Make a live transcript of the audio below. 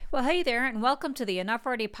Well, hey there, and welcome to the Enough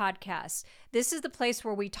Already podcast. This is the place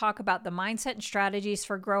where we talk about the mindset and strategies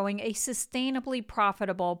for growing a sustainably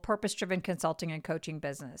profitable, purpose driven consulting and coaching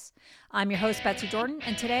business. I'm your host, Betsy Jordan,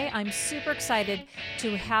 and today I'm super excited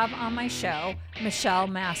to have on my show Michelle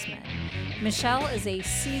Massman. Michelle is a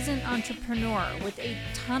seasoned entrepreneur with a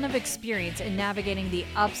ton of experience in navigating the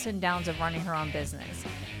ups and downs of running her own business.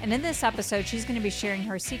 And in this episode, she's going to be sharing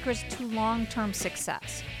her secrets to long-term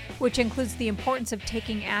success, which includes the importance of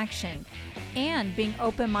taking action and being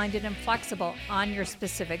open-minded and flexible on your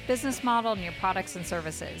specific business model and your products and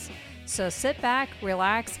services. So sit back,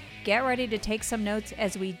 relax, get ready to take some notes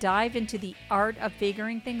as we dive into the art of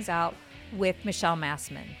figuring things out with Michelle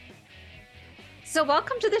Massman. So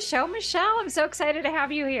welcome to the show, Michelle. I'm so excited to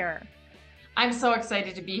have you here. I'm so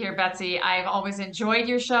excited to be here, Betsy. I've always enjoyed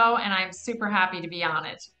your show, and I'm super happy to be on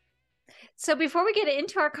it. So before we get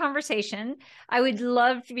into our conversation, I would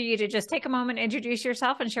love for you to just take a moment, introduce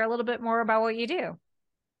yourself, and share a little bit more about what you do.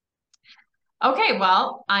 Okay,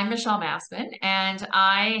 well, I'm Michelle Massman, and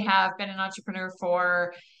I have been an entrepreneur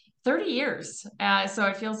for 30 years. So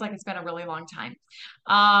it feels like it's been a really long time.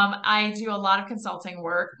 I do a lot of consulting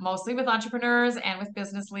work, mostly with entrepreneurs and with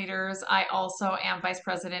business leaders. I also am vice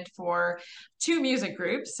president for two music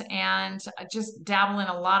groups and just dabble in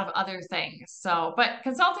a lot of other things. But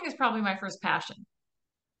consulting is probably my first passion.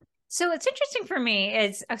 So it's interesting for me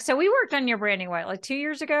is, so we worked on your branding, what, like 2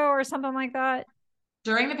 years ago or something like that?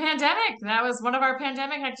 During the pandemic, that was one of our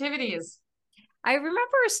pandemic activities. I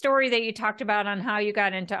remember a story that you talked about on how you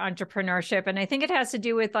got into entrepreneurship. And I think it has to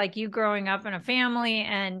do with like you growing up in a family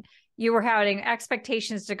and you were having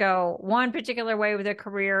expectations to go one particular way with a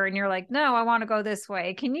career. And you're like, no, I want to go this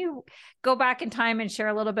way. Can you go back in time and share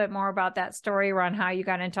a little bit more about that story around how you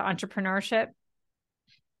got into entrepreneurship?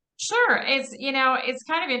 Sure. It's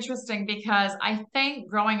kind of interesting because I think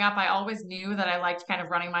growing up, I always knew that I liked kind of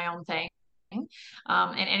running my own thing.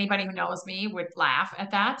 And anybody who knows me would laugh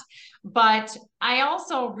at that. But I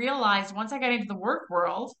also realized once I got into the work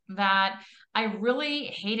world that I really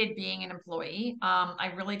hated being an employee.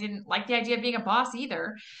 I really didn't like the idea of being a boss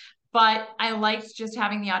either, but I liked just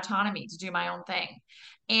having the autonomy to do my own thing.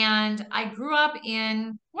 And I grew up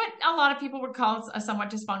in what a lot of people would call a somewhat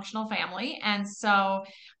dysfunctional family. And so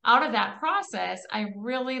out of that process, I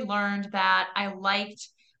really learned that I liked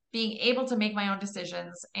being able to make my own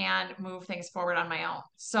decisions and move things forward on my own.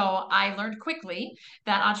 So I learned quickly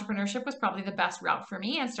that entrepreneurship was probably the best route for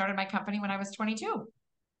me and started my company when I was 22.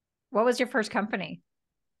 What was your first company?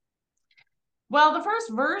 Well, the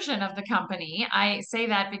first version of the company, I say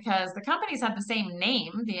that because the companies had the same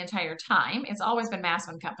name the entire time. It's always been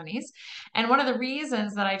Massman Companies. And one of the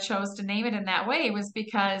reasons that I chose to name it in that way was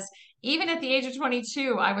because even at the age of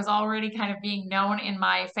 22, I was already kind of being known in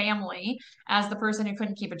my family as the person who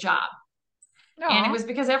couldn't keep a job. And it No. was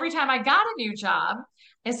because every time I got a new job,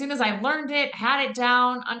 as soon as I learned it, had it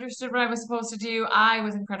down, understood what I was supposed to do, I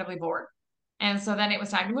was incredibly bored. And so then it was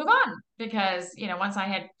time to move on because, once I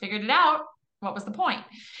had figured it out, what was the point?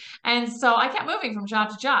 And so I kept moving from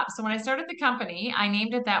job to job. So when I started the company, I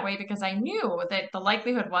named it that way because I knew that the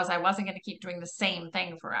likelihood was I wasn't going to keep doing the same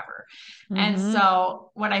thing forever. And Mm-hmm.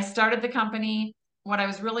 so when I started the company, what I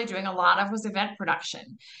was really doing a lot of was event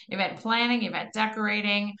production, event planning, event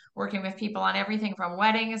decorating, working with people on everything from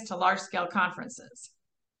weddings to large scale conferences.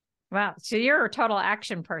 Wow. So you're a total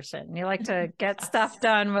action person. You like to get Yes. stuff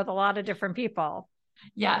done with a lot of different people.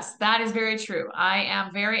 Yes, that is very true. I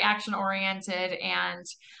am very action oriented, and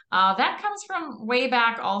that comes from way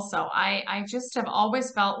back also. I just have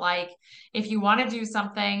always felt like if you want to do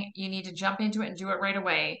something, you need to jump into it and do it right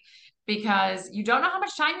away because you don't know how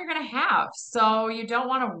much time you're going to have. So you don't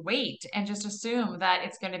want to wait and just assume that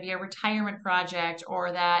it's going to be a retirement project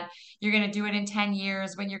or that you're going to do it in 10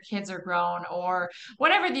 years when your kids are grown or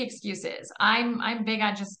whatever the excuse is. I'm big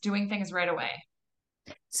on just doing things right away.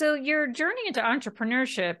 So your journey into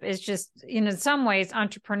entrepreneurship is just, in some ways,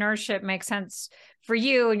 entrepreneurship makes sense for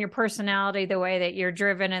you and your personality, the way that you're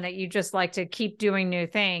driven and that you just like to keep doing new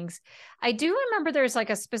things. I do remember there's like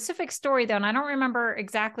a specific story though, and I don't remember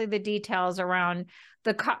exactly the details around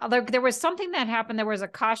there was something that happened. There was a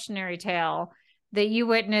cautionary tale that you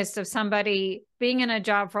witnessed of somebody being in a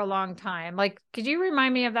job for a long time. Like, could you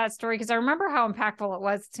remind me of that story? Because I remember how impactful it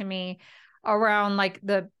was to me around like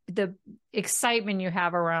the excitement you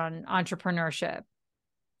have around entrepreneurship.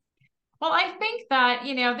 Well, I think that,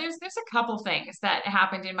 there's a couple things that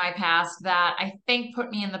happened in my past that I think put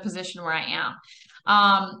me in the position where I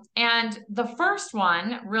am. And the first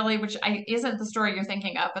one really, which isn't the story you're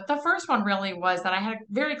thinking of, but the first one really was that I had a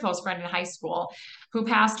very close friend in high school who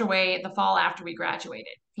passed away the fall after we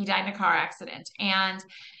graduated. He died in a car accident. And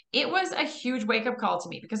it was a huge wake up call to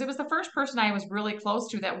me because it was the first person I was really close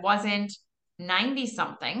to that wasn't 90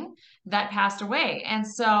 something that passed away. And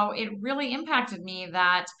so it really impacted me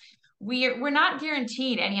that we're not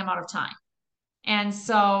guaranteed any amount of time. And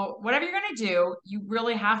so, whatever you're going to do, you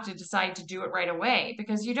really have to decide to do it right away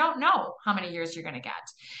because you don't know how many years you're going to get.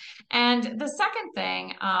 And the second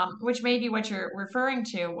thing, which may be what you're referring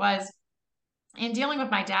to, was in dealing with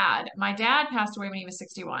my dad. My dad passed away when he was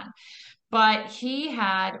 61. But he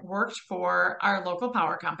had worked for our local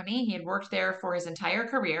power company. He had worked there for his entire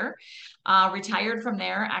career, retired from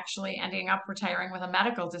there, actually ending up retiring with a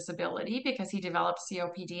medical disability because he developed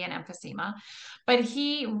COPD and emphysema. But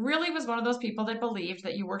he really was one of those people that believed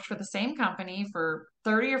that you worked for the same company for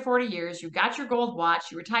 30 or 40 years, you got your gold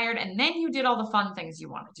watch, you retired, and then you did all the fun things you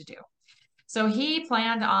wanted to do. So he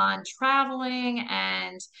planned on traveling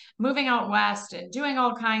and moving out west and doing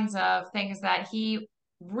all kinds of things that he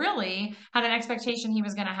really had an expectation he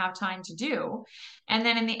was going to have time to do. And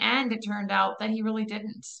then in the end, it turned out that he really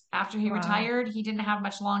didn't. After he retired, he didn't have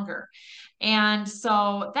much longer. And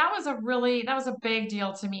so that was a big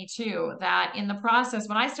deal to me too, that in the process,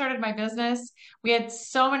 when I started my business, we had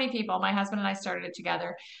so many people, my husband and I started it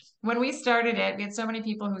together. When we started it, we had so many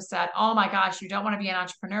people who said, "Oh my gosh, you don't want to be an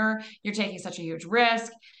entrepreneur. You're taking such a huge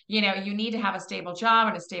risk. You know, you need to have a stable job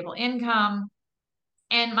and a stable income."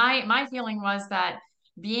 And my feeling was that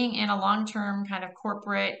being in a long-term kind of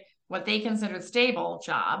corporate, what they considered stable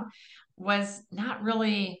job was not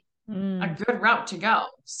really a good route to go.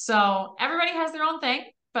 So everybody has their own thing,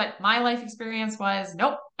 but my life experience was,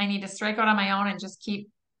 nope, I need to strike out on my own and just keep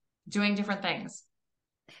doing different things.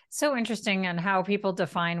 So interesting in how people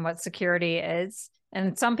define what security is.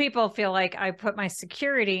 And some people feel like I put my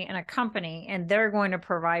security in a company and they're going to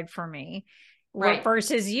provide for me. Right.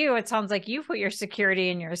 Versus you, it sounds like you put your security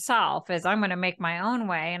in yourself as I'm going to make my own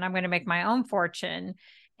way and I'm going to make my own fortune.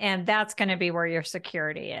 And that's going to be where your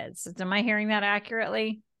security is. Am I hearing that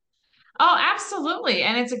accurately? Oh, absolutely.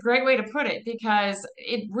 And it's a great way to put it because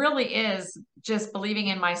it really is just believing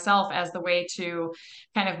in myself as the way to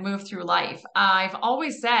kind of move through life. I've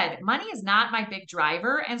always said money is not my big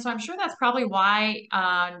driver. And so I'm sure that's probably why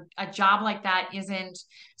a job like that isn't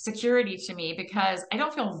security to me because I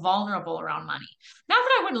don't feel vulnerable around money. Not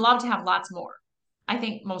that I wouldn't love to have lots more. I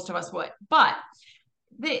think most of us would, but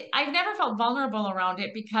I've never felt vulnerable around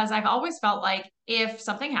it because I've always felt like if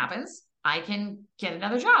something happens, I can get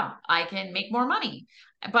another job. I can make more money.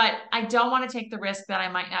 But I don't want to take the risk that I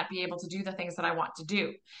might not be able to do the things that I want to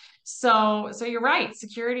do. So you're right.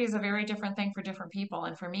 Security is a very different thing for different people.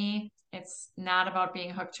 And for me, it's not about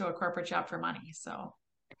being hooked to a corporate job for money. So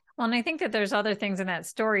well, and I think that there's other things in that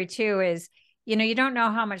story too, is, you know, you don't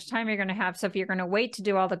know how much time you're going to have. So if you're going to wait to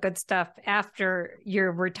do all the good stuff after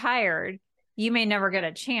you're retired, you may never get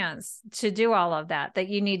a chance to do all of that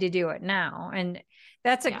you need to do it now. And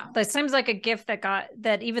that seems like a gift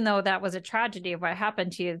that even though that was a tragedy of what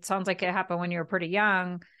happened to you, it sounds like it happened when you were pretty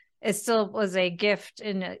young. It still was a gift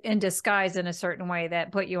in disguise in a certain way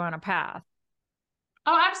that put you on a path.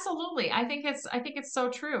 Oh, absolutely. I think it's so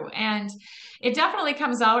true. And it definitely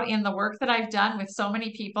comes out in the work that I've done with so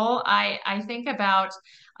many people. I think about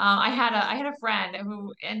I had a friend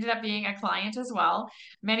who ended up being a client as well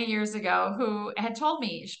many years ago who had told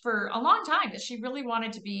me for a long time that she really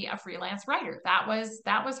wanted to be a freelance writer. That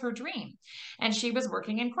was her dream. And she was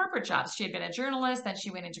working in corporate jobs. She had been a journalist, then she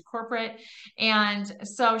went into corporate. And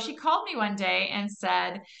so she called me one day and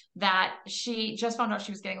said that she just found out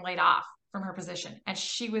she was getting laid off from her position. And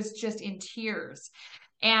she was just in tears.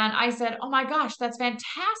 And I said, "Oh my gosh, that's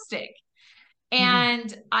fantastic." Mhm.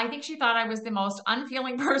 And I think she thought I was the most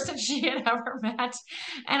unfeeling person she had ever met.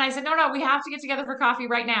 And I said, "No, no, we have to get together for coffee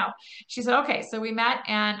right now." She said, "Okay." So we met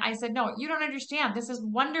and I said, "No, you don't understand. This is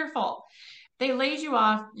wonderful. They laid you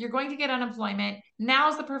off. You're going to get unemployment.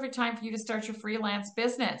 Now's the perfect time for you to start your freelance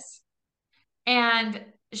business." And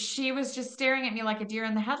she was just staring at me like a deer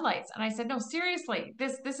in the headlights. And I said, "No, seriously,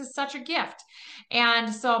 this is such a gift."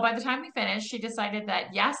 And so by the time we finished, she decided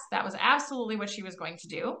that yes, that was absolutely what she was going to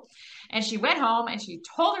do. And she went home and she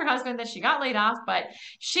told her husband that she got laid off, but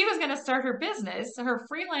she was going to start her business, her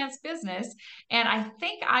freelance business. And I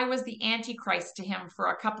think I was the antichrist to him for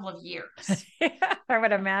a couple of years. I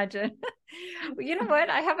would imagine. Well, you know what?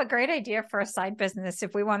 I have a great idea for a side business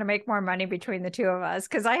if we want to make more money between the two of us,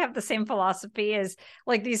 because I have the same philosophy as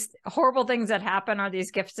like these horrible things that happen are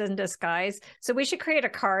these gifts in disguise. So we should create a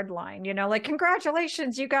card line, you know, like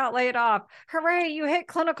congratulations, you got laid off. Hooray, you hit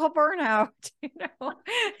clinical burnout. You know,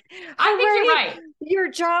 I think you're hooray, right.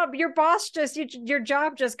 your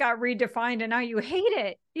job just got redefined and now you hate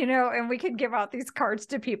it, you know, and we can give out these cards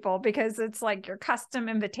to people because it's like your custom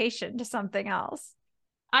invitation to something else.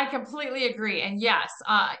 I completely agree. And yes,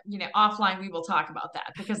 offline we will talk about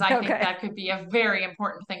that because I think Okay. that could be a very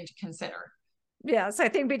important thing to consider. Yes, I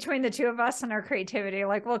think between the two of us and our creativity,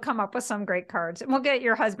 like we'll come up with some great cards, and we'll get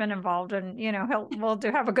your husband involved, and we'll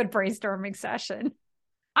do have a good brainstorming session.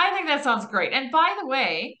 I think that sounds great. And by the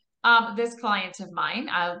way, this client of mine,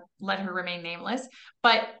 I'll let her remain nameless,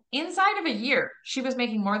 but inside of a year, she was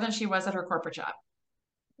making more than she was at her corporate job.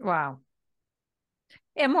 Wow.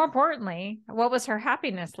 And more importantly, what was her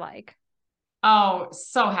happiness like? Oh,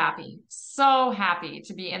 so happy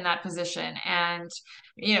to be in that position and,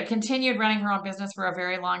 continued running her own business for a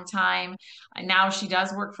very long time. And now she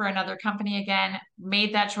does work for another company again,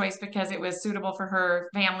 made that choice because it was suitable for her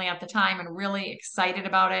family at the time and really excited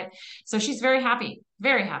about it. So she's very happy,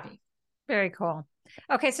 very happy. Very cool.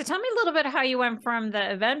 Okay, so tell me a little bit how you went from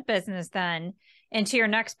the event business then into your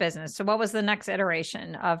next business. So what was the next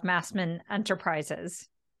iteration of Massman Enterprises?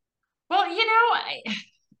 Well,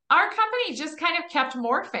 our company just kind of kept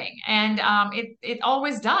morphing, and it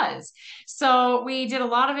always does. So we did a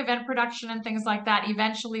lot of event production and things like that.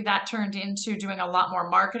 Eventually, that turned into doing a lot more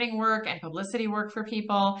marketing work and publicity work for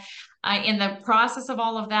people. In the process of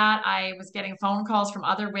all of that, I was getting phone calls from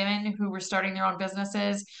other women who were starting their own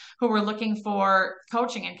businesses, who were looking for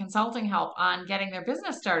coaching and consulting help on getting their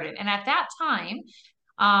business started. And at that time,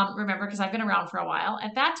 remember, because I've been around for a while,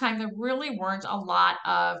 at that time, there really weren't a lot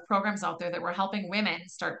of programs out there that were helping women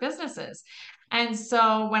start businesses. And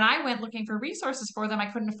so when I went looking for resources for them,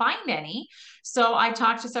 I couldn't find any. So I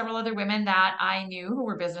talked to several other women that I knew who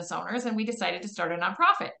were business owners, and we decided to start a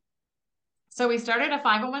nonprofit. So we started a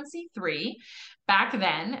 501(c)(3) back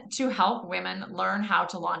then to help women learn how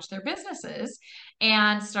to launch their businesses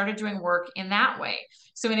and started doing work in that way.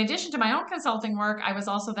 So in addition to my own consulting work, I was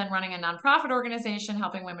also then running a nonprofit organization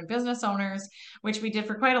helping women business owners, which we did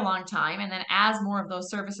for quite a long time. And then as more of those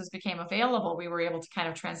services became available, we were able to kind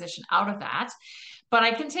of transition out of that. But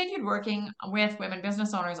I continued working with women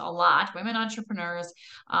business owners a lot, women entrepreneurs,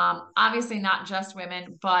 obviously not just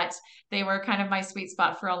women, but they were kind of my sweet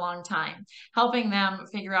spot for a long time, helping them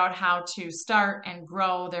figure out how to start and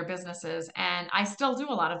grow their businesses. And I still do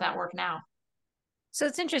a lot of that work now. So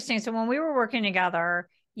it's interesting. So when we were working together,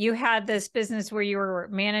 you had this business where you were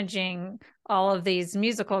managing all of these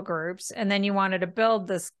musical groups, and then you wanted to build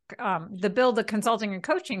the consulting and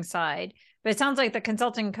coaching side. But it sounds like the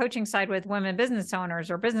consulting and coaching side with women business owners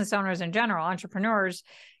or business owners in general, entrepreneurs,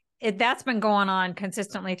 that's been going on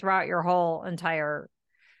consistently throughout your whole entire,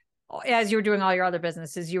 as you were doing all your other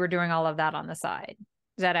businesses, you were doing all of that on the side.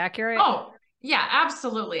 Is that accurate? Oh, yeah,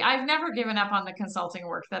 absolutely. I've never given up on the consulting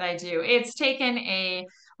work that I do. It's taken a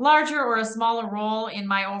larger or a smaller role in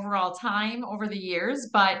my overall time over the years,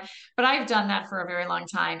 but I've done that for a very long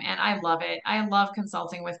time and I love it. I love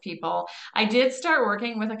consulting with people. I did start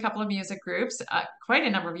working with a couple of music groups quite a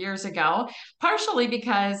number of years ago, partially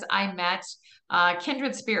because I met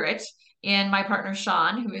Kindred Spirit in my partner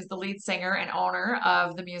Sean, who is the lead singer and owner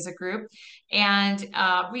of the music group. And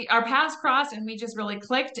our paths crossed and we just really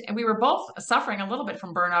clicked. And we were both suffering a little bit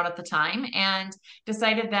from burnout at the time and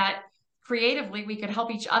decided that creatively we could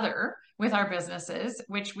help each other with our businesses,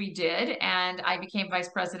 which we did. And I became vice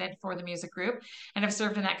president for the music group and have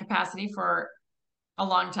served in that capacity for a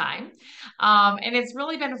long time. And it's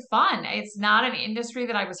really been fun. It's not an industry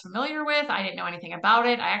that I was familiar with. I didn't know anything about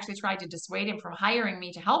it. I actually tried to dissuade him from hiring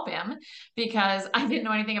me to help him because I didn't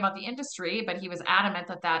know anything about the industry, but he was adamant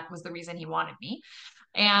that that was the reason he wanted me.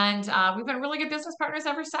 And we've been really good business partners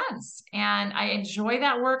ever since. And I enjoy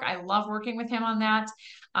that work. I love working with him on that.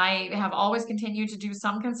 I have always continued to do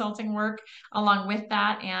some consulting work along with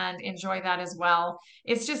that and enjoy that as well.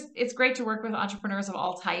 It's great to work with entrepreneurs of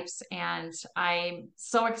all types. And I'm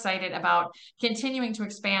so excited about continuing to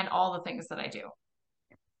expand all the things that I do.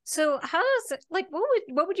 So how does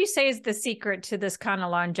what would you say is the secret to this kind of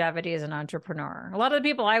longevity as an entrepreneur? A lot of the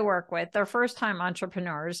people I work with, they're first time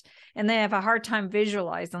entrepreneurs and they have a hard time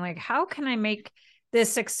visualizing like, how can I make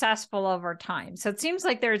this successful over time? So it seems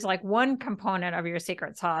like there's like one component of your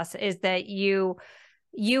secret sauce is that you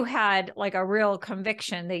had like a real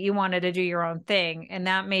conviction that you wanted to do your own thing and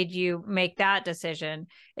that made you make that decision.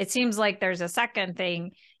 It seems like there's a second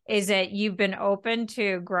thing is that you've been open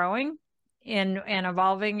to growing and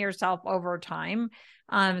evolving yourself over time.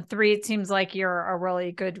 3, it seems like you're a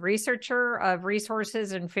really good researcher of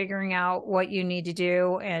resources and figuring out what you need to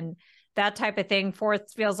do and that type of thing. 4,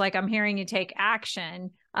 feels like I'm hearing you take action.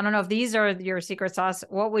 I don't know if these are your secret sauce.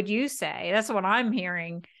 What would you say? That's what I'm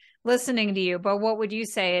hearing listening to you, but what would you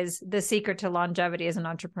say is the secret to longevity as an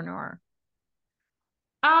entrepreneur?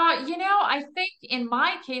 I think in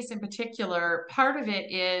my case in particular, part of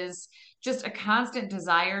it is just a constant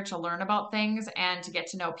desire to learn about things and to get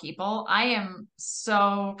to know people. I am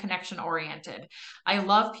so connection oriented. I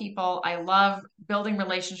love people. I love building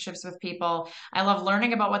relationships with people. I love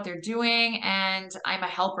learning about what they're doing, and I'm a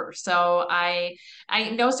helper. So I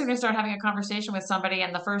no sooner start having a conversation with somebody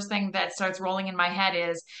and the first thing that starts rolling in my head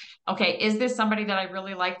is, okay, is this somebody that I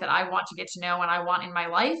really like, that I want to get to know and I want in my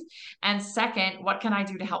life? And second, what can I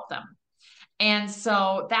do to help them? And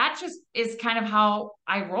so that just is kind of how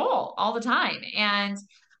I roll all the time. And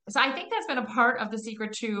so I think that's been a part of the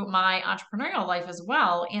secret to my entrepreneurial life as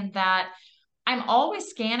well, in that I'm always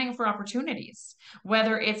scanning for opportunities,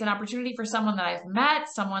 whether it's an opportunity for someone that I've met,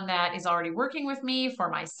 someone that is already working with me, for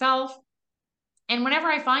myself. And whenever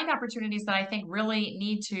I find opportunities that I think really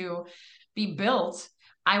need to be built,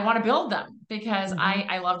 I want to build them because Mm-hmm.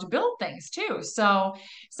 I love to build things too. So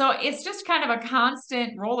it's just kind of a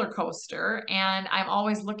constant roller coaster, and I'm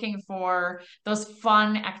always looking for those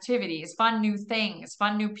fun activities, fun new things,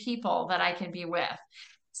 fun new people that I can be with.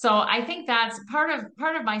 So I think that's part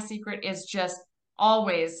of my secret, is just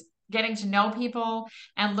always getting to know people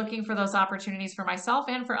and looking for those opportunities for myself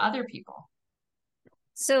and for other people.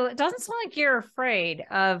 So it doesn't sound like you're afraid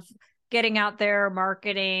of getting out there,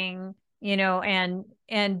 marketing,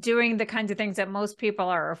 and doing the kinds of things that most people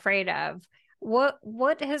are afraid of.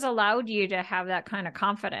 What has allowed you to have that kind of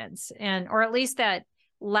confidence, and or at least that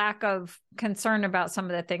lack of concern about some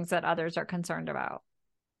of the things that others are concerned about?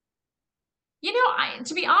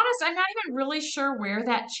 To be honest, I'm not even really sure where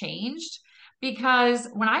that changed, because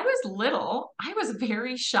when I was little, I was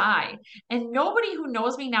very shy, and nobody who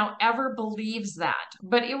knows me now ever believes that.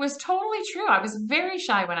 But it was totally true. I was very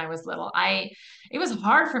shy when I was little. It was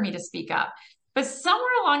hard for me to speak up. But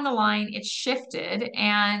somewhere along the line, it shifted,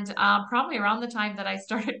 and probably around the time that I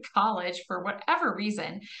started college, for whatever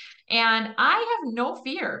reason. And I have no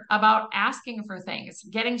fear about asking for things,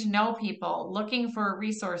 getting to know people, looking for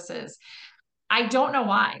resources. I don't know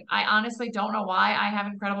why. I honestly don't know why I have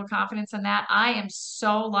incredible confidence in that. I am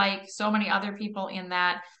so like so many other people in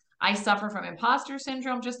that I suffer from imposter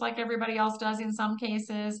syndrome, just like everybody else does in some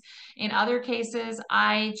cases. In other cases,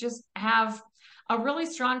 I just have a really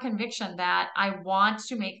strong conviction that I want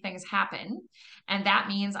to make things happen. And that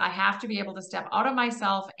means I have to be able to step out of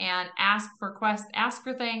myself and ask for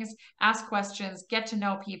things, ask questions, get to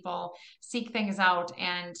know people, seek things out,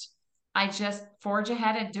 and I just forge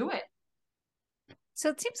ahead and do it. So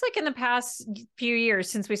it seems like in the past few years,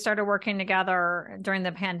 since we started working together during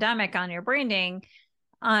the pandemic on your branding,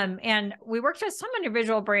 and we worked with some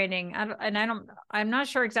individual branding, I'm not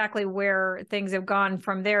sure exactly where things have gone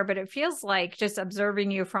from there, but it feels like, just observing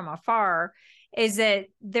you from afar, is that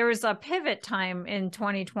there was a pivot time in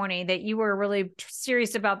 2020 that you were really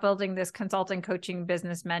serious about building this consulting, coaching,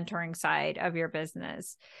 business mentoring side of your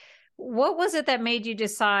business. What was it that made you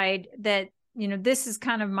decide that, this is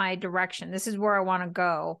kind of my direction, this is where I want to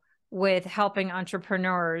go with helping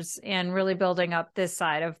entrepreneurs and really building up this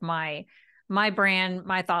side of my brand,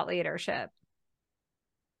 my thought leadership?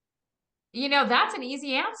 That's an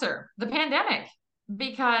easy answer. The pandemic.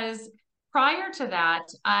 Because prior to that,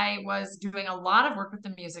 I was doing a lot of work with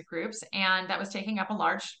the music groups, and that was taking up a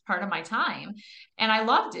large part of my time. And I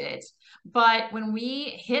loved it. But when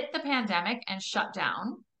we hit the pandemic and shut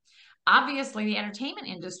down, obviously the entertainment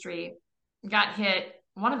industry got hit,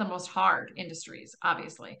 one of the most hard industries,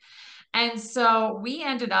 obviously. And so we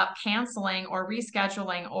ended up canceling or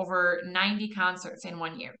rescheduling over 90 concerts in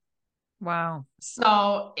 1 year. Wow.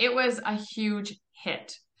 So it was a huge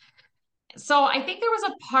hit. So I think there was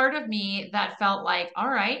a part of me that felt like, all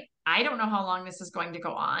right, I don't know how long this is going to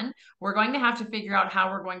go on. We're going to have to figure out how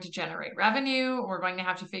we're going to generate revenue. We're going to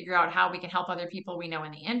have to figure out how we can help other people we know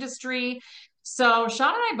in the industry. So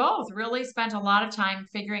Sean and I both really spent a lot of time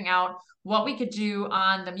figuring out what we could do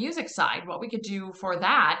on the music side, what we could do for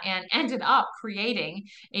that, and ended up creating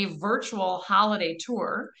a virtual holiday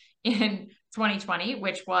tour in 2020,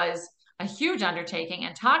 which was a huge undertaking,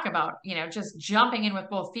 and talk about, just jumping in with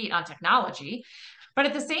both feet on technology. But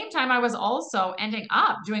at the same time, I was also ending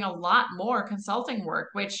up doing a lot more consulting work,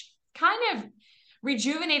 which kind of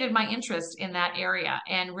rejuvenated my interest in that area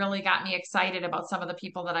and really got me excited about some of the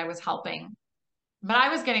people that I was helping. But I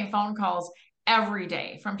was getting phone calls every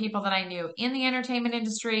day from people that I knew in the entertainment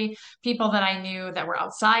industry, people that I knew that were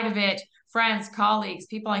outside of it, friends, colleagues,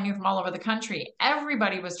 people I knew from all over the country.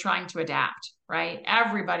 Everybody was trying to adapt, right?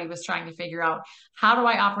 Everybody was trying to figure out, how do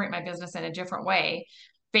I operate my business in a different way?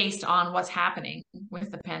 based on what's happening with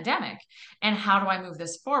the pandemic and how do I move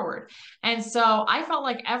this forward. And so I felt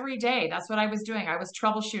like every day that's what I was doing. I was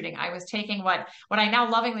troubleshooting. I was taking what I now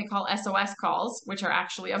lovingly call SOS calls, which are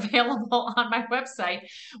actually available on my website,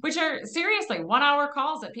 which are seriously 1 hour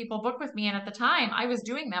calls that people book with me. And at the time I was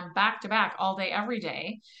doing them back to back all day every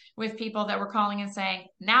day with people that were calling and saying,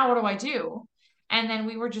 now what do I do? And then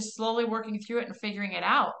we were just slowly working through it and figuring it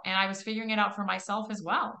out. And I was figuring it out for myself as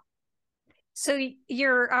well. So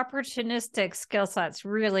your opportunistic skill sets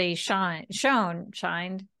really shined,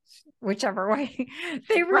 whichever way.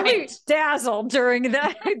 They really Right. dazzled during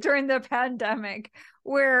the pandemic,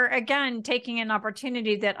 where again, taking an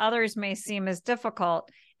opportunity that others may seem as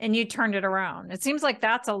difficult and you turned it around. It seems like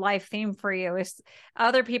that's a life theme for you. Is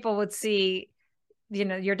other people would see,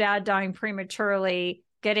 your dad dying prematurely,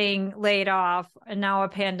 getting laid off, and now a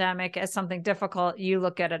pandemic as something difficult, you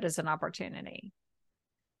look at it as an opportunity.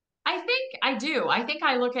 I think I do. I think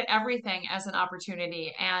I look at everything as an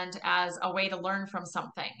opportunity and as a way to learn from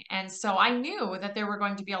something. And so I knew that there were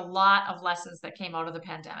going to be a lot of lessons that came out of the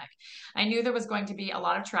pandemic. I knew there was going to be a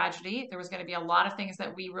lot of tragedy. There was going to be a lot of things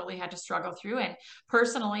that we really had to struggle through. And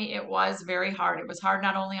personally, it was very hard. It was hard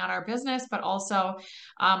not only on our business, but also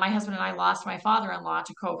my husband and I lost my father-in-law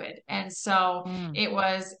to COVID. And so Mm. it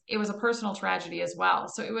was a personal tragedy as well.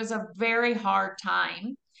 So it was a very hard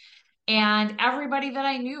time. And everybody that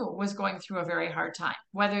I knew was going through a very hard time,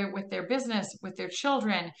 whether with their business, with their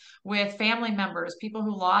children, with family members, people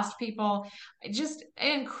who lost people, just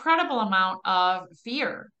an incredible amount of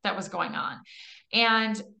fear that was going on.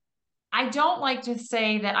 And I don't like to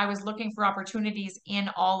say that I was looking for opportunities in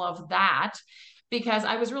all of that because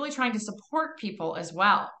I was really trying to support people as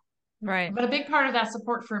well. Right. But a big part of that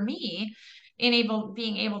support for me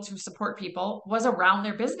being able to support people was around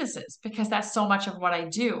their businesses because that's so much of what I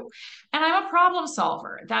do. And I'm a problem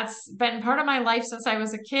solver. That's been part of my life since I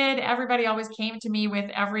was a kid. Everybody always came to me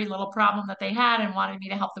with every little problem that they had and wanted me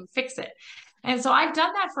to help them fix it. And so I've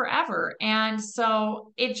done that forever. And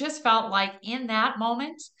so it just felt like in that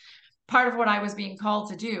moment, part of what I was being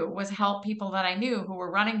called to do was help people that I knew who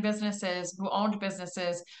were running businesses, who owned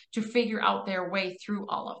businesses to figure out their way through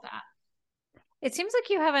all of that. It seems like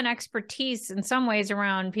you have an expertise in some ways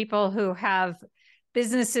around people who have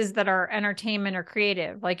businesses that are entertainment or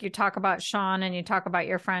creative. Like you talk about Sean and you talk about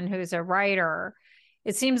your friend who's a writer.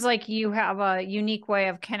 It seems like you have a unique way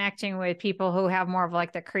of connecting with people who have more of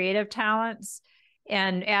like the creative talents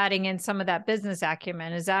and adding in some of that business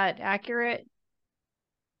acumen. Is that accurate?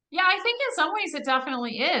 Yeah, I think in some ways it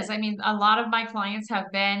definitely is. I mean, a lot of my clients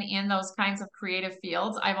have been in those kinds of creative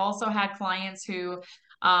fields. I've also had clients who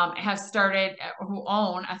have started, who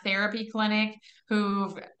own a therapy clinic,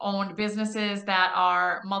 who've owned businesses that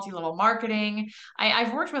are multi-level marketing.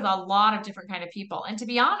 I've worked with a lot of different kind of people. And to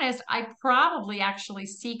be honest, I probably actually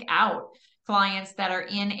seek out clients that are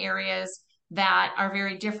in areas that are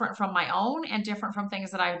very different from my own and different from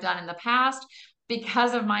things that I've done in the past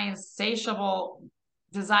because of my insatiable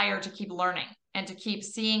desire to keep learning and to keep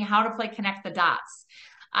seeing how to connect the dots.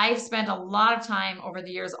 I've spent a lot of time over the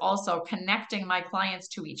years also connecting my clients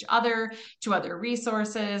to each other, to other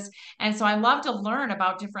resources. And so I love to learn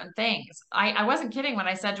about different things. I wasn't kidding when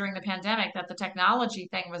I said during the pandemic that the technology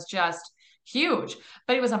thing was just huge,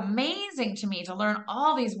 but it was amazing to me to learn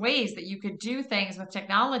all these ways that you could do things with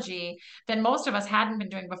technology that most of us hadn't been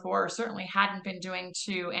doing before, or certainly hadn't been doing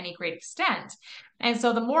to any great extent. And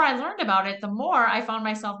so the more I learned about it, the more I found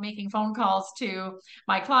myself making phone calls to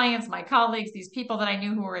my clients, my colleagues, these people that I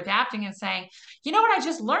knew who were adapting and saying, you know what, I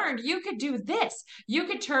just learned you could do this. You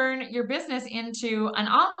could turn your business into an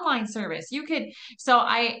online service. You could, so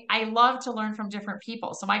I love to learn from different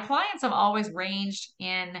people. So my clients have always ranged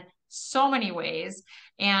in so many ways.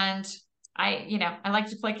 And I like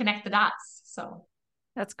to connect the dots. So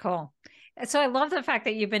That's cool. So I love the fact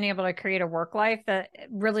that you've been able to create a work life that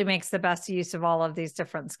really makes the best use of all of these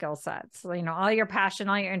different skill sets. All your passion,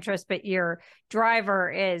 all your interest, but your driver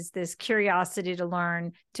is this curiosity to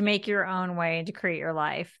learn, to make your own way, to create your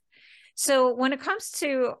life. So when it comes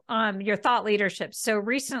to your thought leadership, so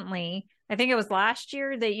recently, I think it was last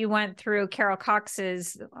year that you went through Carol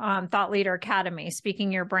Cox's Thought Leader Academy,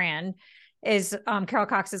 Speaking Your Brand is Carol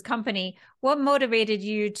Cox's company. What motivated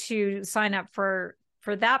you to sign up for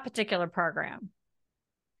that particular program?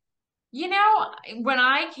 When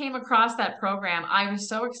I came across that program, I was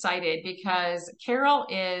so excited because Carol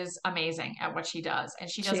is amazing at what she does. And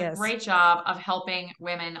she She does a is. great job of helping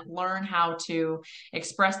women learn how to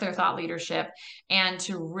express their thought leadership and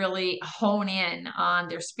to really hone in on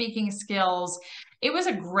their speaking skills. It was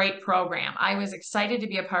a great program. I was excited to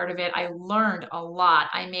be a part of it. I learned a lot.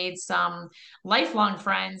 I made some lifelong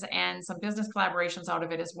friends and some business collaborations out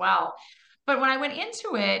of it as well. But when I went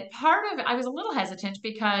into it, I was a little hesitant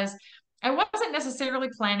because I wasn't necessarily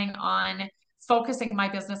planning on focusing my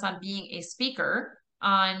business on being a speaker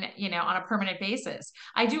on a permanent basis.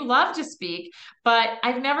 I do love to speak, but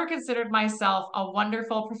I've never considered myself a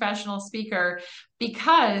wonderful professional speaker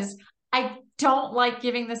because I don't like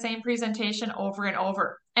giving the same presentation over and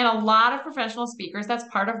over. And a lot of professional speakers, that's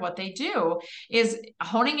part of what they do, is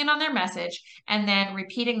honing in on their message and then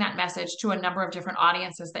repeating that message to a number of different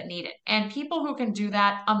audiences that need it. And people who can do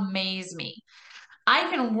that amaze me. I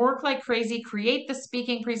can work like crazy, create the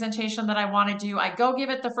speaking presentation that I want to do. I go give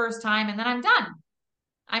it the first time and then I'm done.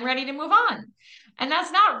 I'm ready to move on. And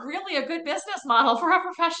that's not really a good business model for a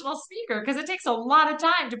professional speaker because it takes a lot of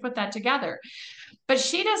time to put that together. But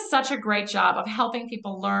she does such a great job of helping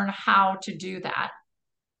people learn how to do that,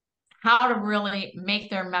 how to really make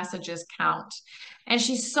their messages count. And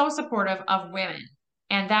she's so supportive of women.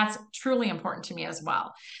 And that's truly important to me as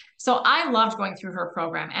well. So I loved going through her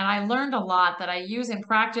program and I learned a lot that I use in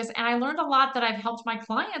practice. And I learned a lot that I've helped my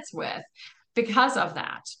clients with because of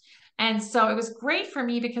that. And so it was great for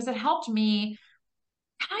me because it helped me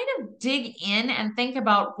kind of dig in and think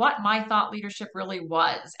about what my thought leadership really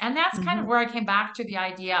was. And that's kind of Mhm. where I came back to the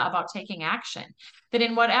idea about taking action. That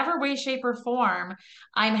in whatever way, shape, or form,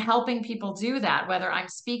 I'm helping people do that, whether I'm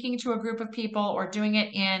speaking to a group of people or doing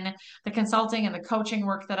it in the consulting and the coaching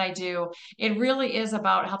work that I do. It really is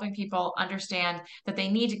about helping people understand that they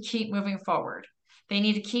need to keep moving forward. They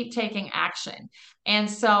need to keep taking action. And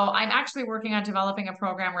so I'm actually working on developing a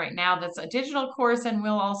program right now that's a digital course and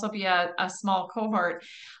will also be a small cohort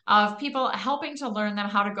of people helping to learn them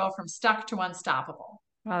how to go from stuck to unstoppable.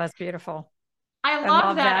 Wow, that's beautiful. I I love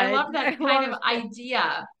love that. I that. love that I kind love of it.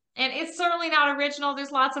 idea. And it's certainly not original.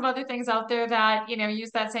 There's lots of other things out there that,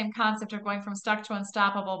 use that same concept of going from stuck to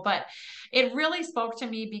unstoppable. But it really spoke to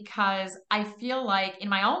me because I feel like in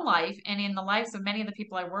my own life and in the lives of many of the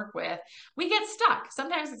people I work with, we get stuck.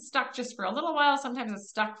 Sometimes it's stuck just for a little while. Sometimes it's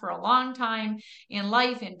stuck for a long time in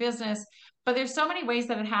life, in business. But there's so many ways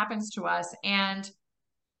that it happens to us. And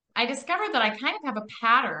I discovered that I kind of have a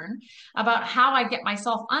pattern about how I get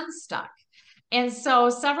myself unstuck. And so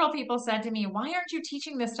several people said to me, "Why aren't you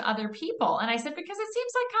teaching this to other people?" And I said, "Because it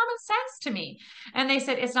seems like common sense to me." And they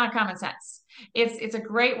said, "It's not common sense. It's a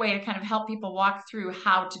great way to kind of help people walk through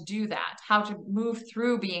how to do that, how to move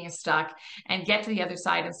through being stuck and get to the other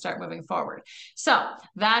side and start moving forward." So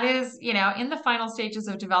that is, in the final stages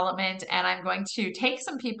of development. And I'm going to take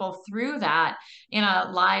some people through that in a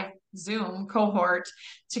live Zoom cohort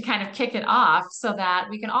to kind of kick it off so that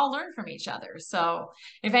we can all learn from each other. So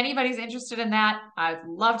if anybody's interested in that, I'd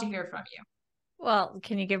love to hear from you. Well,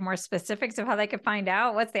 can you give more specifics of how they could find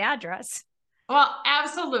out? What's the address? Well,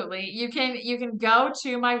 absolutely. You can go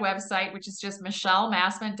to my website, which is just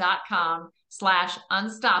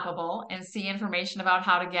michellemassman.com/unstoppable and see information about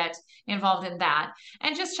how to get involved in that.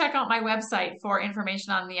 And just check out my website for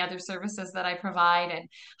information on the other services that I provide and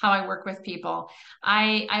how I work with people.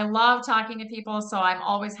 I love talking to people, so I'm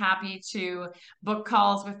always happy to book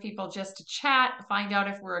calls with people just to chat, find out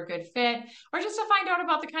if we're a good fit, or just to find out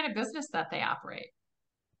about the kind of business that they operate.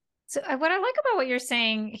 So, what I like about what you're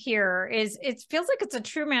saying here is it feels like it's a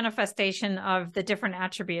true manifestation of the different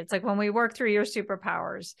attributes. Like when we work through your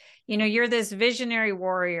superpowers, you're this visionary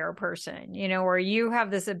warrior person, where you have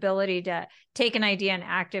this ability to take an idea and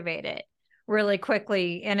activate it really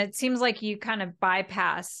quickly. And it seems like you kind of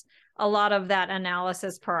bypass a lot of that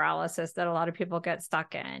analysis paralysis that a lot of people get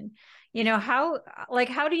stuck in. How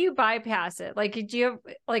do you bypass it? Like, could you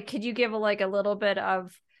give a little bit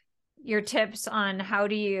of your tips on how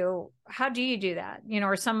do you do that,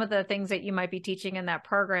 or some of the things that you might be teaching in that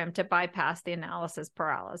program to bypass the analysis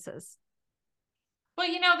paralysis? Well,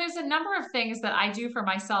 there's a number of things that I do for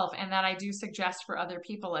myself and that I do suggest for other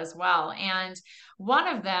people as well. And one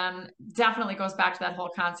of them definitely goes back to that whole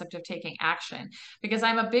concept of taking action, because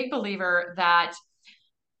I'm a big believer that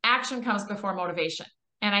action comes before motivation.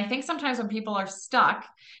 And I think sometimes when people are stuck,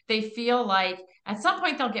 they feel like at some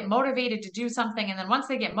point they'll get motivated to do something. And then once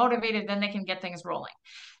they get motivated, then they can get things rolling.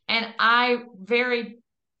 And I very,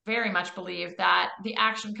 very much believe that the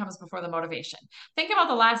action comes before the motivation. Think about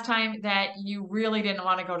the last time that you really didn't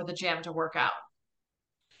want to go to the gym to work out.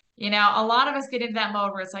 A lot of us get into that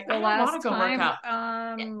mode where it's like, The I don't want to last go work time, out.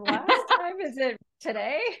 last time is it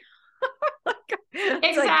today?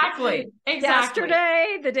 It's Exactly. like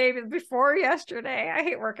yesterday, the day before yesterday. I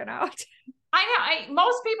hate working out. I know.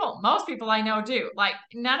 Most people I know do. Like,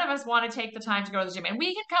 none of us want to take the time to go to the gym, and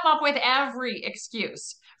we can come up with every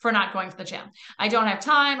excuse for not going to the gym. I don't have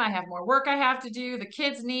time. I have more work I have to do. The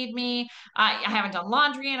kids need me. I haven't done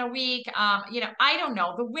laundry in a week. I don't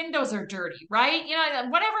know. The windows are dirty, right?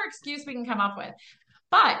 Whatever excuse we can come up with.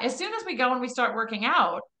 But as soon as we go and we start working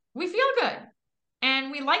out, we feel good.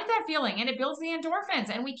 And we like that feeling, and it builds the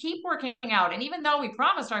endorphins, and we keep working out. And even though we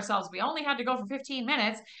promised ourselves we only had to go for 15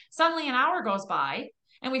 minutes, suddenly an hour goes by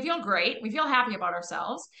and we feel great. We feel happy about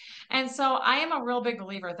ourselves. And so I am a real big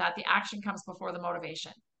believer that the action comes before the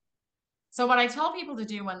motivation. So what I tell people to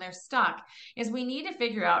do when they're stuck is we need to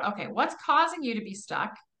figure out, okay, what's causing you to be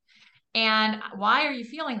stuck? And why are you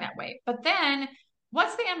feeling that way? But then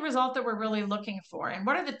what's the end result that we're really looking for? And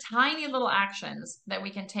what are the tiny little actions that we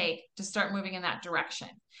can take to start moving in that direction?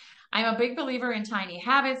 I'm a big believer in tiny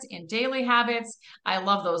habits, in daily habits. I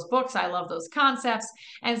love those books. I love those concepts.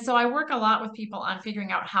 And so I work a lot with people on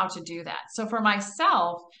figuring out how to do that. So for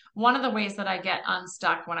myself, one of the ways that I get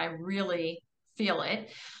unstuck when I really feel it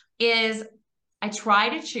is I try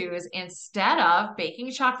to choose, instead of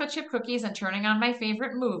baking chocolate chip cookies and turning on my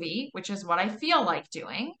favorite movie, which is what I feel like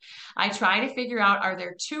doing, I try to figure out, are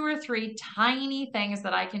there 2 or 3 tiny things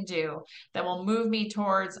that I can do that will move me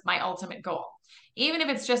towards my ultimate goal? Even if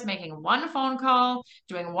it's just making one phone call,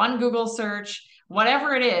 doing one Google search,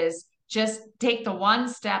 whatever it is, just take the one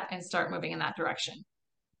step and start moving in that direction.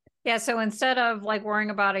 Yeah. So instead of like worrying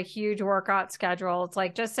about a huge workout schedule, it's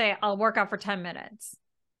like, just say, I'll work out for 10 minutes.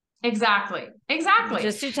 Exactly.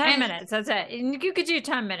 Just do 10 minutes. That's it. And you could do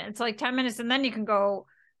 10 minutes, like 10 minutes, and then you can go,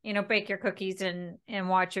 bake your cookies and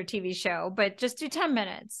watch your TV show, but just do 10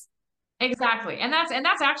 minutes. Exactly. And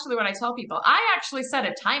that's actually what I tell people. I actually set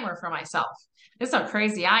a timer for myself. This is how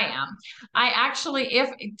crazy I am. I actually,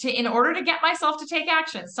 in order to get myself to take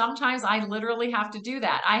action, sometimes I literally have to do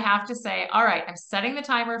that. I have to say, all right, I'm setting the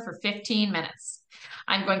timer for 15 minutes.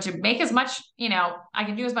 I'm going to make as much, I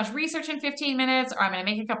can do as much research in 15 minutes, or I'm going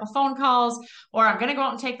to make a couple phone calls, or I'm going to go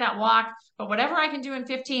out and take that walk. But whatever I can do in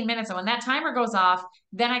 15 minutes, and when that timer goes off,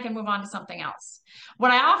 then I can move on to something else. What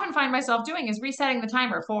I often find myself doing is resetting the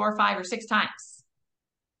timer 4, 5, or 6 times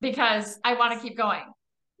because I want to keep going.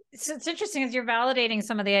 So it's interesting as you're validating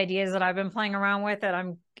some of the ideas that I've been playing around with that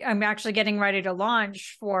I'm actually getting ready to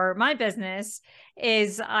launch for my business.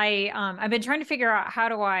 Is I've been trying to figure out, how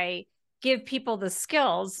do I give people the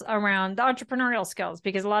skills around the entrepreneurial skills,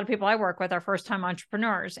 because a lot of people I work with are first-time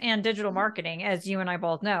entrepreneurs, and digital marketing, as you and I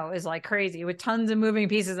both know, is like crazy with tons of moving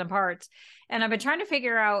pieces and parts. And I've been trying to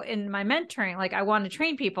figure out in my mentoring, like, I want to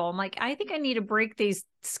train people. I'm like, I think I need to break these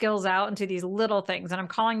skills out into these little things. And I'm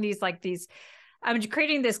calling these I'm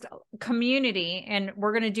creating this community, and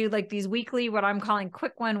we're going to do like these weekly, what I'm calling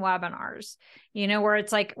quick win webinars, where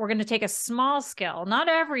it's like, we're going to take a small skill, not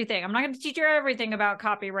everything. I'm not going to teach you everything about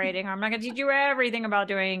copywriting. I'm not going to teach you everything about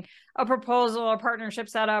doing a proposal or partnership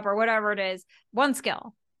setup or whatever it is. One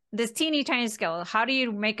skill, this teeny tiny skill. How do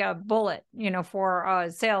you make a bullet, for a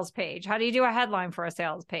sales page? How do you do a headline for a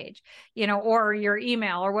sales page, or your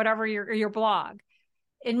email or whatever, your blog?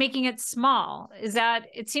 And making it small,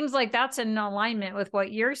 it seems like that's in alignment with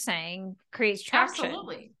what you're saying, creates traction.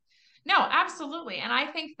 Absolutely. No, absolutely. And I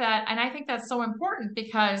think that's so important,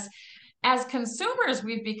 because as consumers,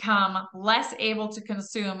 we've become less able to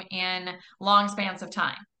consume in long spans of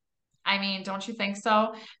time. I mean, don't you think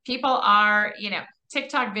so? People are,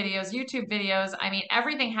 TikTok videos, YouTube videos. I mean,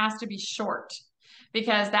 everything has to be short,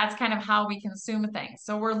 because that's kind of how we consume things.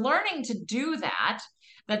 So we're learning to do that.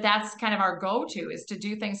 That's kind of our go-to, is to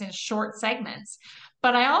do things in short segments.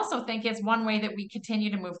 But I also think it's one way that we continue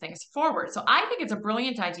to move things forward. So I think it's a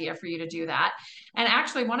brilliant idea for you to do that. And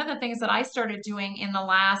actually, one of the things that I started doing in the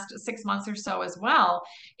last 6 months or so as well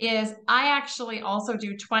is I actually also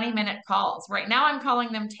do 20-minute calls. Right now I'm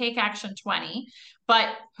calling them Take Action 20, but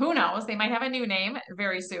who knows, they might have a new name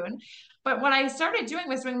very soon. But what I started doing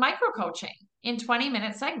was doing micro coaching in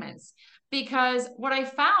 20-minute segments. Because what I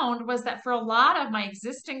found was that for a lot of my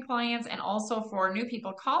existing clients, and also for new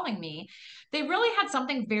people calling me, they really had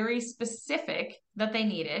something very specific that they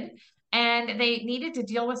needed, and they needed to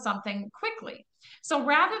deal with something quickly. So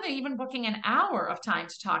rather than even booking an hour of time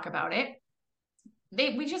to talk about it,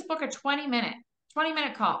 we just book a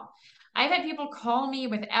 20-minute call. I've had people call me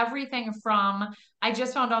with everything from, I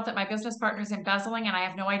just found out that my business partner is embezzling and I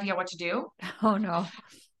have no idea what to do. Oh no.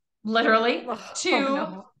 Literally.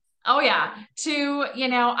 No. Oh yeah.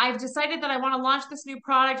 I've decided that I want to launch this new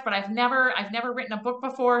product, but I've never written a book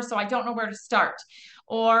before, so I don't know where to start.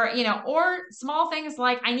 Or small things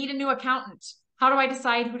like I need a new accountant. How do I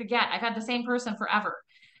decide who to get? I've had the same person forever.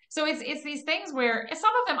 So it's these things where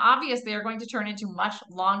some of them obviously are going to turn into much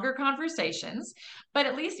longer conversations, but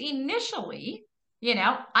at least initially,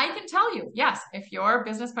 I can tell you, yes, if your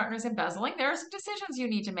business partner is embezzling, there are some decisions you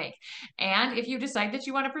need to make. And if you decide that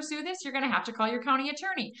you want to pursue this, you're going to have to call your county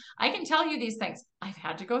attorney. I can tell you these things. I've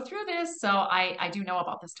had to go through this, so I do know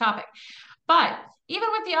about this topic. But even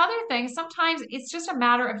with the other things, sometimes it's just a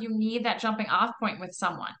matter of you need that jumping off point with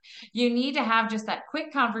someone. You need to have just that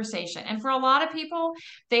quick conversation. And for a lot of people,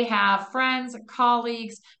 they have friends,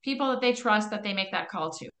 colleagues, people that they trust that they make that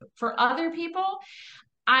call to. For other people,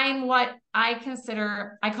 I'm what I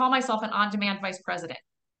call myself an on-demand vice president.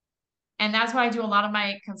 And that's why I do a lot of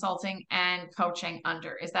my consulting and coaching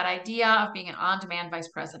under is that idea of being an on-demand vice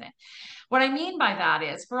president. What I mean by that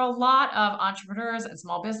is for a lot of entrepreneurs and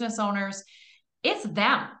small business owners, it's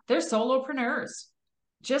them. They're solopreneurs,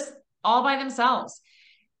 just all by themselves.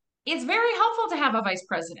 It's very helpful to have a vice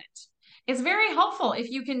president. It's very helpful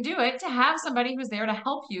if you can do it to have somebody who's there to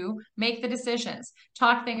help you make the decisions,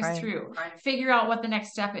 talk things through, figure out what the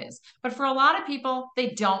next step is. But for a lot of people,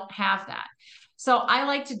 they don't have that. So I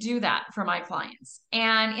like to do that for my clients.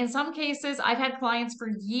 And in some cases, I've had clients for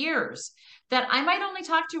years that I might only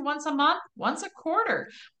talk to once a month, once a quarter,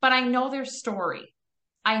 but I know their story.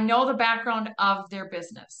 I know the background of their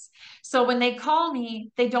business. So when they call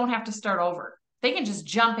me, they don't have to start over. They can just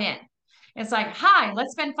jump in. It's like, hi,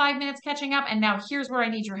 let's spend 5 minutes catching up. And now here's where I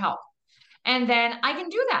need your help. And then I can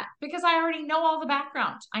do that because I already know all the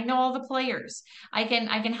background. I know all the players. I can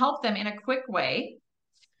help them in a quick way,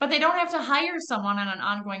 but they don't have to hire someone on an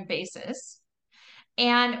ongoing basis.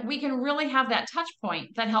 And we can really have that touch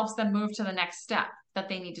point that helps them move to the next step that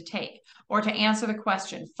they need to take or to answer the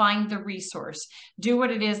question, find the resource, do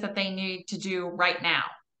what it is that they need to do right now.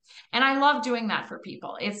 And I love doing that for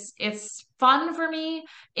people. It's fun for me.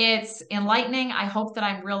 It's enlightening. I hope that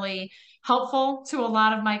I'm really helpful to a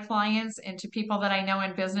lot of my clients and to people that I know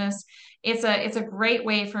in business. It's a great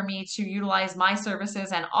way for me to utilize my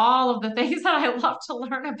services and all of the things that I love to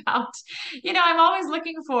learn about. I'm always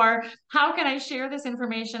looking for how can I share this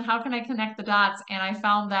information? How can I connect the dots? And I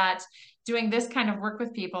found that doing this kind of work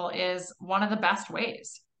with people is one of the best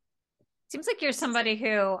ways. Seems like you're somebody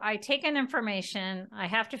who I take in information, I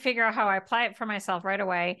have to figure out how I apply it for myself right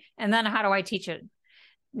away, and then how do I teach it?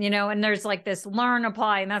 And there's like this learn,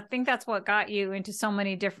 apply, and I think that's what got you into so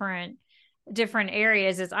many different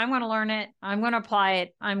areas is I'm going to learn it, I'm going to apply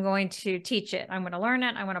it, I'm going to teach it, I'm going to learn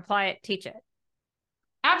it, I'm going to apply it, teach it.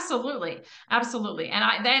 Absolutely. Absolutely.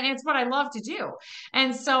 And then it's what I love to do.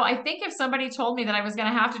 And so I think if somebody told me that I was going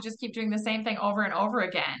to have to just keep doing the same thing over and over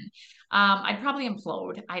again, I'd probably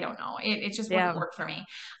implode. I don't know. It just wouldn't work for me.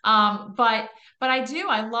 But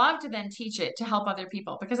I love to then teach it to help other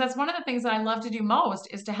people because that's one of the things that I love to do most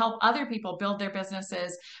is to help other people build their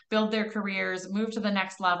businesses, build their careers, move to the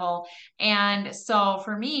next level. And so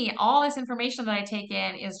for me, all this information that I take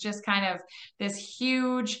in is just kind of this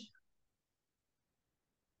huge,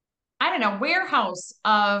 I don't know, warehouse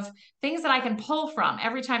of things that I can pull from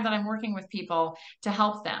every time that I'm working with people to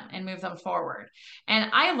help them and move them forward. And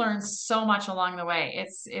I learned so much along the way.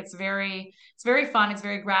 It's very fun. It's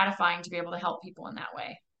very gratifying to be able to help people in that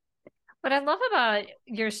way. What I love about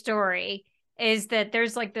your story is that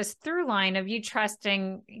there's like this through line of you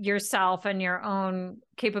trusting yourself and your own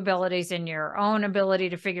capabilities and your own ability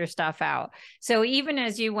to figure stuff out. So even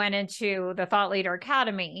as you went into the Thought Leader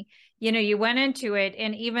Academy, you went into it,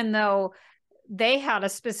 and even though they had a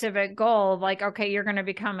specific goal, like, okay, you're going to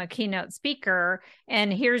become a keynote speaker,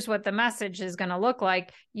 and here's what the message is going to look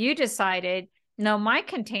like, you decided, no, my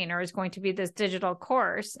container is going to be this digital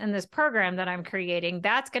course and this program that I'm creating.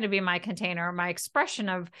 That's going to be my container, my expression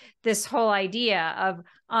of this whole idea of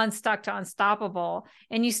unstuck to unstoppable.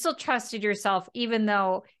 And you still trusted yourself, even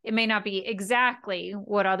though it may not be exactly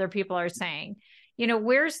what other people are saying.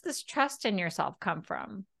 Where's this trust in yourself come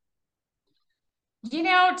from?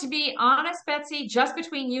 To be honest, Betsy, just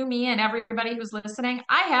between you, me, and everybody who's listening,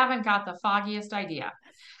 I haven't got the foggiest idea.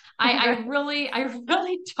 I really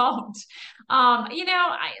don't.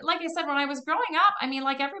 Like I said, when I was growing up, I mean,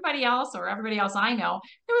 like everybody else or everybody else I know,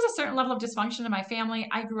 there was a certain level of dysfunction in my family.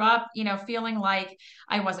 I grew up, feeling like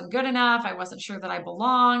I wasn't good enough. I wasn't sure that I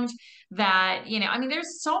belonged, I mean,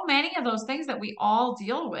 there's so many of those things that we all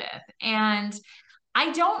deal with. And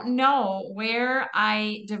I don't know where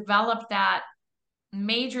I developed that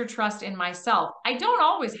major trust in myself. I don't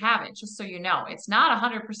always have it, just so you know. It's not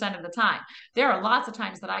 100% of the time. There are lots of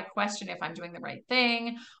times that I question if I'm doing the right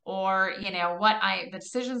thing, or, the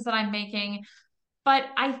decisions that I'm making. But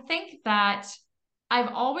I think that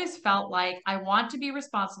I've always felt like I want to be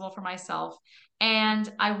responsible for myself,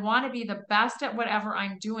 and I want to be the best at whatever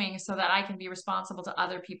I'm doing so that I can be responsible to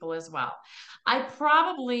other people as well. I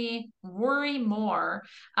probably worry more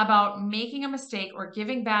about making a mistake or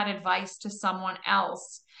giving bad advice to someone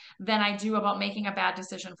else than I do about making a bad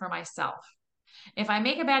decision for myself. If I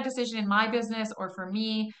make a bad decision in my business or for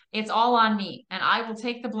me, it's all on me, and I will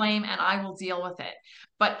take the blame and I will deal with it.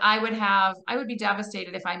 But I would be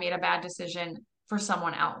devastated if I made a bad decision for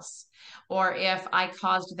someone else, or if I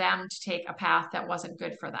caused them to take a path that wasn't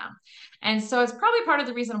good for them. And so it's probably part of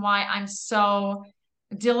the reason why I'm so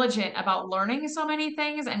diligent about learning so many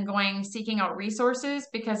things and seeking out resources,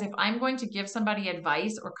 because if I'm going to give somebody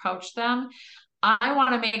advice or coach them, I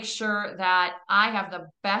want to make sure that I have the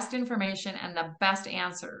best information and the best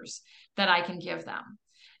answers that I can give them.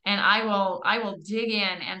 And I will dig in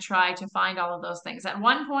and try to find all of those things. At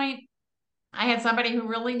one point, I had somebody who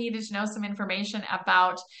really needed to know some information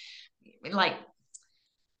about, like,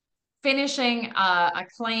 finishing a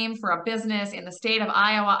claim for a business in the state of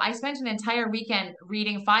Iowa. I spent an entire weekend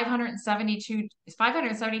reading 572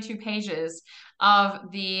 pages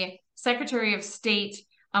of the Secretary of State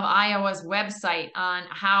of Iowa's website on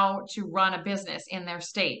how to run a business in their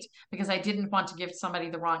state, because I didn't want to give somebody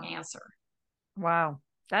the wrong answer. Wow.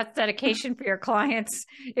 That's dedication for your clients.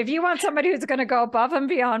 If you want somebody who's going to go above and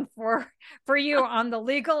beyond for you on the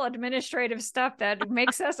legal administrative stuff that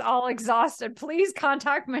makes us all exhausted, please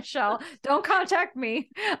contact Michelle. Don't contact me.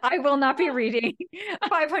 I will not be reading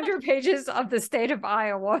 500 pages of the state of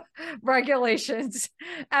Iowa regulations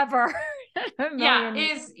ever. Yeah,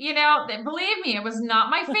 believe me, it was not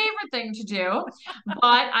my favorite thing to do,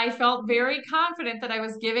 but I felt very confident that I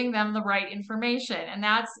was giving them the right information, and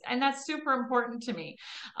that's super important to me.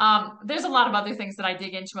 There's a lot of other things that I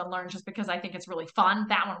dig into and learn just because I think it's really fun.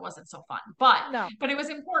 That one wasn't so fun, but it was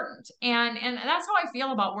important, and that's how I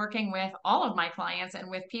feel about working with all of my clients and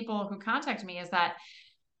with people who contact me, is that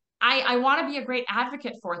I want to be a great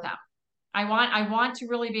advocate for them. I want to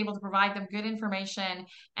really be able to provide them good information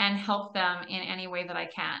and help them in any way that I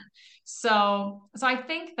can. So I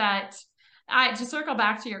think that, to circle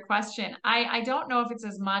back to your question, I don't know if it's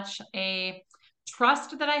as much a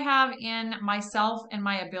trust that I have in myself and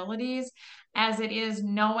my abilities as it is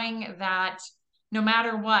knowing that no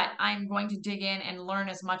matter what, I'm going to dig in and learn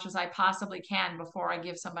as much as I possibly can before I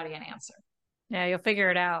give somebody an answer. Yeah, you'll figure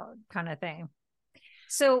it out, kind of thing.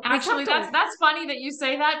 So actually, that's funny that you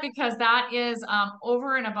say that, because that is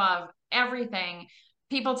over and above everything.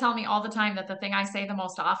 People tell me all the time that the thing I say the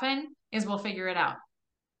most often is "we'll figure it out."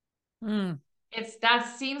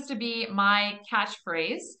 That seems to be my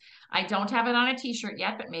catchphrase. I don't have it on a t-shirt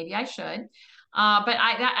yet, but maybe I should. But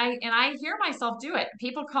I hear myself do it.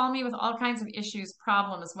 People call me with all kinds of issues,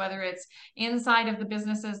 problems, whether it's inside of the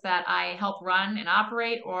businesses that I help run and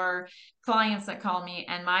operate, or clients that call me,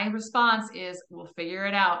 and my response is, "we'll figure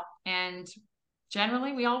it out." And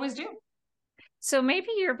generally we always do. So maybe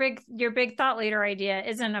your big thought leader idea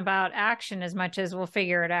isn't about action as much as "we'll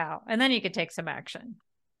figure it out," and then you could take some action.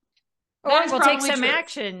 Or we'll take some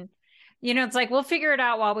action. It's like, we'll figure it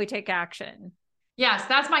out while we take action. Yes,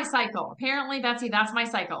 that's my cycle. Apparently, Betsy, that's my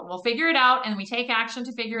cycle. We'll figure it out, and we take action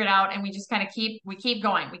to figure it out, and we just kind of keep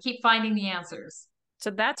going. We keep finding the answers.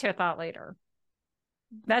 So that's your thought leader.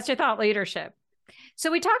 That's your thought leadership.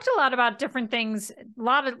 So we talked a lot about different things.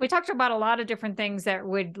 We talked about a lot of different things that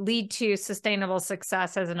would lead to sustainable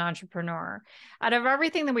success as an entrepreneur. Out of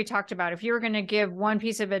everything that we talked about, if you were going to give one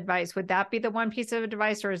piece of advice, would that be the one piece of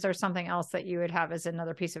advice, or is there something else that you would have as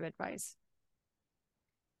another piece of advice?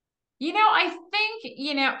 I think,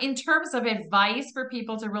 in terms of advice for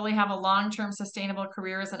people to really have a long-term sustainable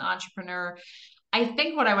career as an entrepreneur, I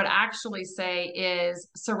think what I would actually say is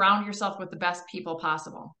surround yourself with the best people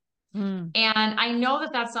possible. And I know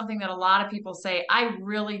that that's something that a lot of people say. I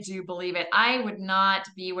really do believe it. I would not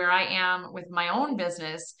be where I am with my own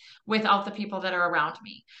business without the people that are around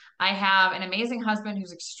me. I have an amazing husband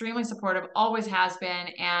who's extremely supportive, always has been,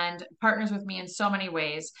 and partners with me in so many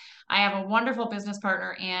ways. I have a wonderful business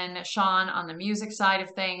partner in Sean on the music side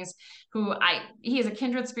of things, he is a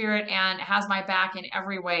kindred spirit and has my back in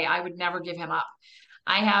every way. I would never give him up.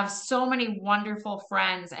 I have so many wonderful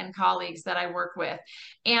friends and colleagues that I work with,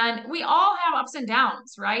 and we all have ups and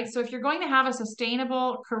downs, right? So if you're going to have a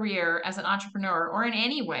sustainable career as an entrepreneur or in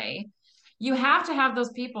any way, you have to have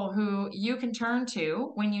those people who you can turn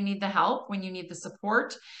to when you need the help, when you need the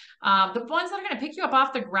support, the ones that are going to pick you up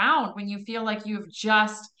off the ground when you feel like you've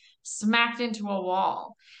just smacked into a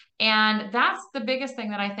wall. And that's the biggest thing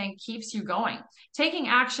that I think keeps you going. Taking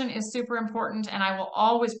action is super important. And I will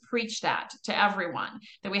always preach that to everyone,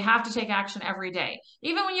 that we have to take action every day.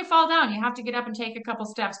 Even when you fall down, you have to get up and take a couple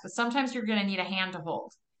steps, but sometimes you're going to need a hand to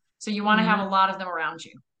hold. So you want to have a lot of them around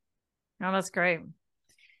you. Oh, that's great.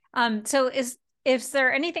 So is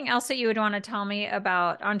there anything else that you would want to tell me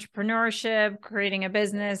about entrepreneurship, creating a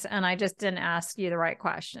business? And I just didn't ask you the right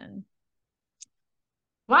question.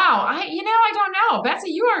 Wow, I don't know.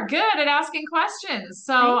 Betsy, you are good at asking questions.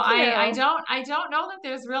 So I don't know that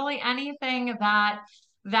there's really anything that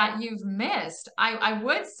you've missed. I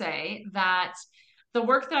would say that the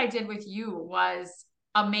work that I did with you was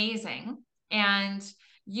amazing. And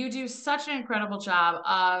you do such an incredible job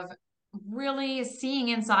of really seeing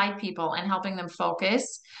inside people and helping them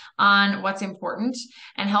focus on what's important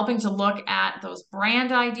and helping to look at those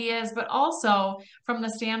brand ideas, but also from the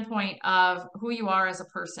standpoint of who you are as a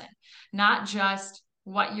person, not just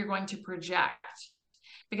what you're going to project.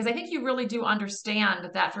 Because I think you really do understand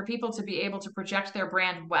that for people to be able to project their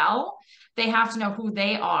brand well, they have to know who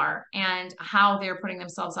they are and how they're putting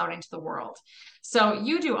themselves out into the world. So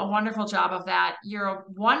you do a wonderful job of that. You're a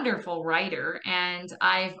wonderful writer. And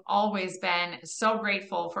I've always been so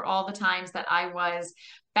grateful for all the times that I was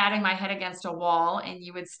batting my head against a wall and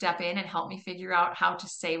you would step in and help me figure out how to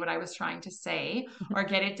say what I was trying to say or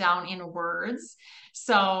get it down in words.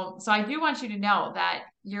 So I do want you to know that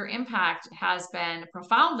your impact has been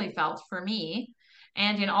profoundly felt for me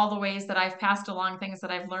and in all the ways that I've passed along things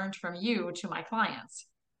that I've learned from you to my clients.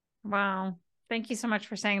 Wow. Thank you so much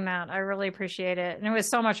for saying that. I really appreciate it. And it was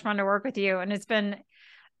so much fun to work with you. And it's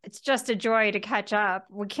just a joy to catch up.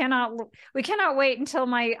 We cannot wait until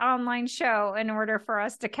my online show in order for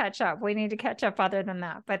us to catch up. We need to catch up other than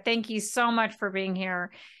that. But thank you so much for being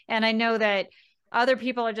here. And I know that other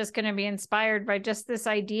people are just going to be inspired by just this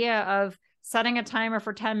idea of setting a timer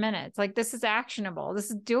for 10 minutes. Like, this is actionable. This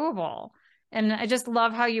is doable. And I just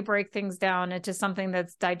love how you break things down into something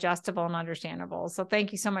that's digestible and understandable. So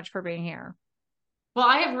thank you so much for being here. Well,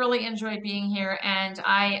 I have really enjoyed being here, and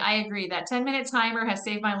I agree that 10-minute timer has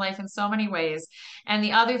saved my life in so many ways. And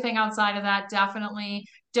the other thing outside of that, definitely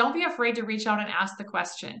don't be afraid to reach out and ask the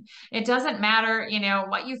question. It doesn't matter,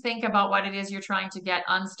 what you think about what it is you're trying to get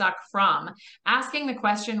unstuck from. Asking the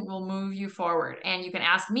question will move you forward. And you can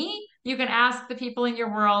ask me, you can ask the people in your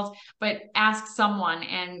world, but ask someone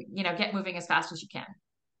and, get moving as fast as you can.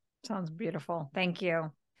 Sounds beautiful. Thank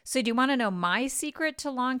you. So do you want to know my secret to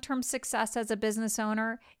long-term success as a business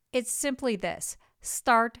owner? It's simply this: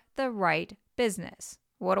 start the right business.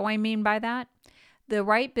 What do I mean by that? The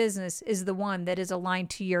right business is the one that is aligned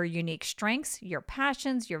to your unique strengths, your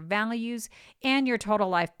passions, your values, and your total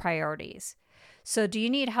life priorities. So do you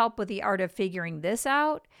need help with the art of figuring this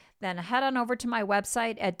out? Then head on over to my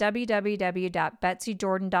website at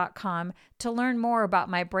www.betsyjordan.com to learn more about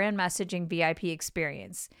my brand messaging VIP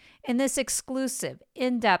experience. In this exclusive,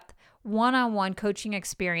 in-depth, one-on-one coaching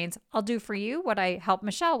experience, I'll do for you what I help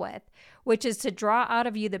Michelle with, which is to draw out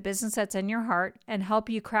of you the business that's in your heart and help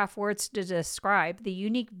you craft words to describe the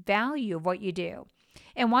unique value of what you do.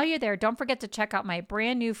 And while you're there, don't forget to check out my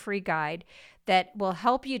brand new free guide that will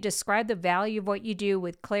help you describe the value of what you do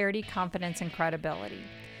with clarity, confidence, and credibility.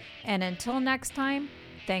 And until next time,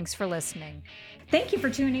 thanks for listening. Thank you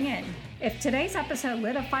for tuning in. If today's episode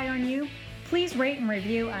lit a fire in you, please rate and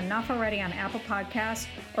review Enough Already on Apple Podcasts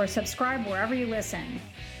or subscribe wherever you listen.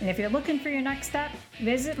 And if you're looking for your next step,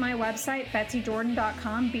 visit my website,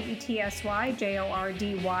 betsyjordan.com,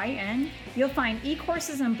 BETSYJORDYN. You'll find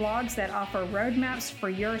e-courses and blogs that offer roadmaps for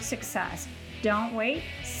your success. Don't wait,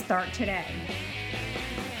 start today.